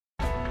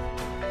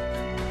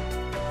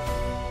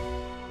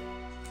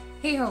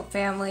Hey Hope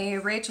family,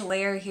 Rachel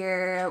Layher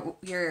here,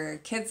 your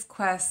Kids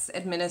Quest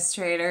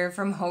administrator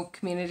from Hope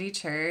Community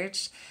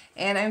Church.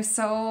 And I'm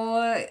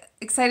so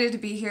excited to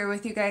be here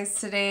with you guys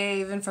today,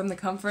 even from the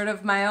comfort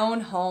of my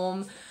own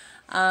home.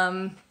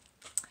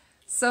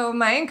 So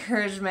my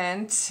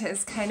encouragement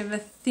is kind of a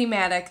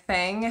thematic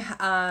thing.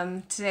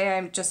 Today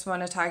I just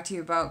want to talk to you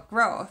about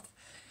growth.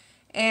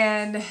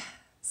 And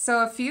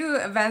so a few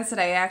events that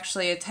I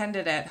actually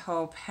attended at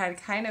Hope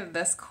had kind of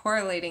this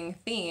correlating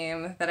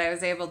theme that I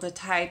was able to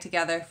tie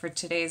together for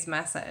today's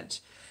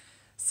message.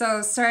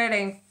 So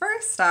starting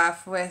first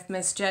off with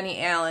Miss Jenny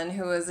Allen,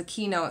 who was a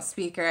keynote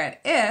speaker at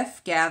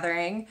IF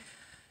Gathering,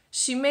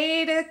 she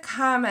made a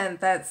comment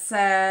that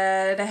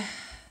said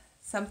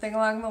something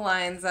along the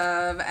lines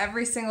of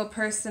every single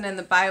person in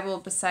the Bible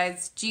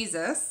besides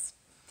Jesus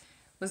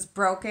was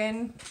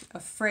broken,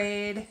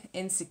 afraid,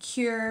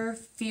 insecure,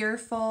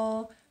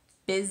 fearful,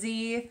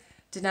 busy,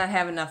 did not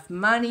have enough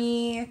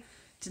money,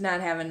 did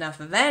not have enough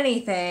of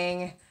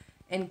anything,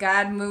 and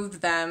God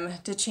moved them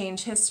to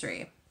change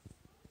history.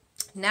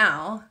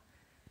 Now,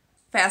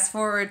 fast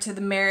forward to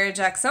the Marriage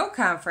XO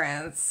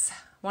conference.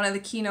 One of the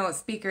keynote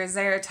speakers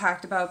there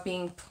talked about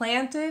being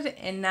planted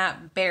and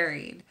not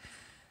buried.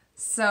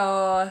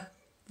 So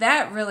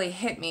that really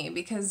hit me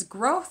because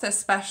growth,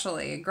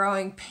 especially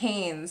growing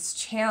pains,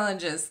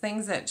 challenges,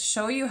 things that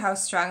show you how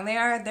strong they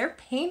are, they're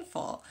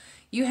painful.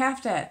 You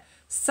have to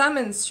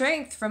summon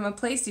strength from a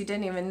place you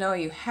didn't even know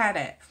you had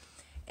it.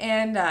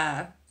 And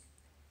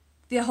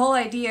the whole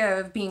idea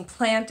of being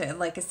planted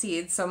like a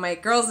seed. So my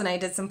girls and I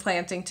did some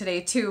planting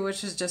today too,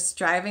 which is just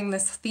driving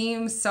this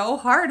theme so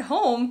hard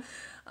home.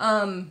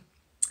 But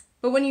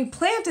when you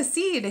plant a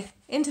seed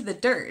into the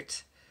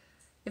dirt,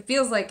 it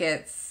feels like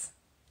it's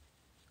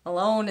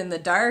alone in the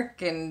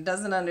dark and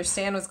doesn't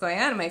understand what's going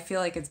on. It might feel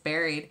like it's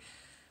buried.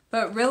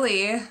 But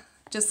really,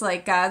 just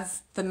like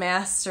God's the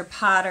master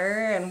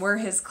potter and we're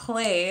his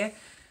clay,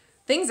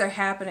 things are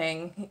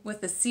happening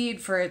with the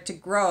seed. For it to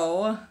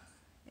grow,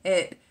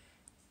 it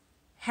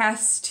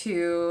has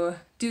to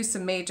do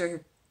some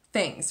major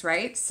things,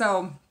 right?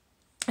 So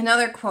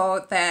another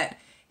quote that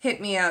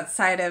hit me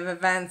outside of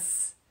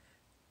events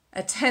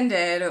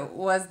attended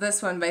was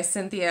this one by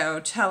Cynthia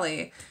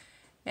Ocelli.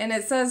 And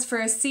it says, for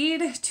a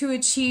seed to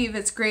achieve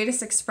its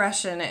greatest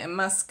expression, it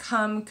must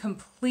come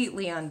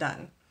completely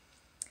undone.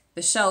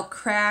 The shell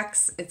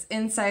cracks, its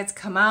insides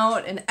come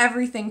out, and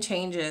everything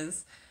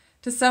changes.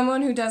 To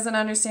someone who doesn't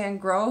understand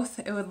growth,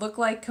 it would look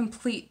like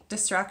complete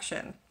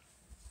destruction.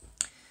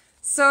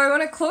 So I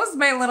want to close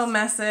my little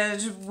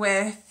message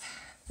with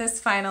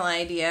this final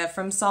idea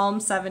from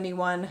Psalm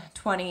 71,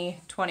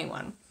 20,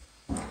 21.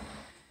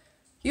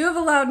 You have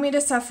allowed me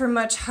to suffer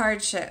much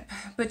hardship,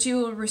 but you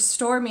will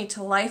restore me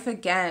to life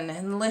again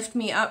and lift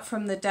me up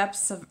from the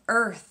depths of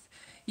earth.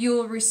 You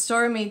will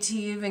restore me to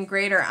even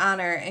greater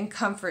honor and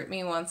comfort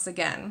me once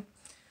again.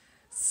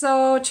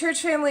 So,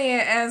 church family,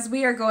 as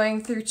we are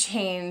going through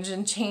change,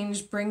 and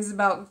change brings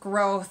about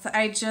growth,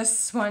 I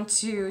just want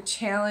to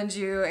challenge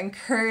you,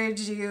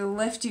 encourage you,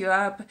 lift you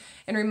up,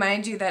 and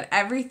remind you that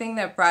everything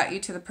that brought you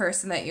to the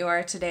person that you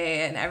are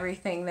today and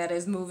everything that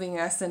is moving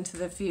us into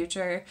the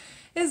future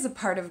is a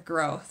part of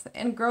growth.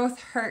 And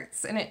growth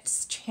hurts and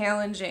it's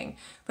challenging,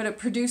 but it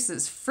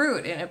produces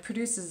fruit and it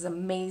produces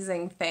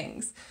amazing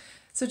things.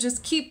 So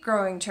just keep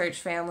growing, church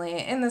family,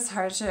 in this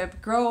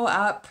hardship. Grow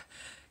up.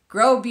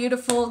 Grow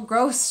beautiful,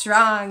 grow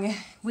strong.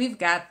 We've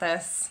got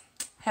this.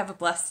 Have a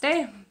blessed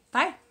day.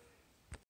 Bye.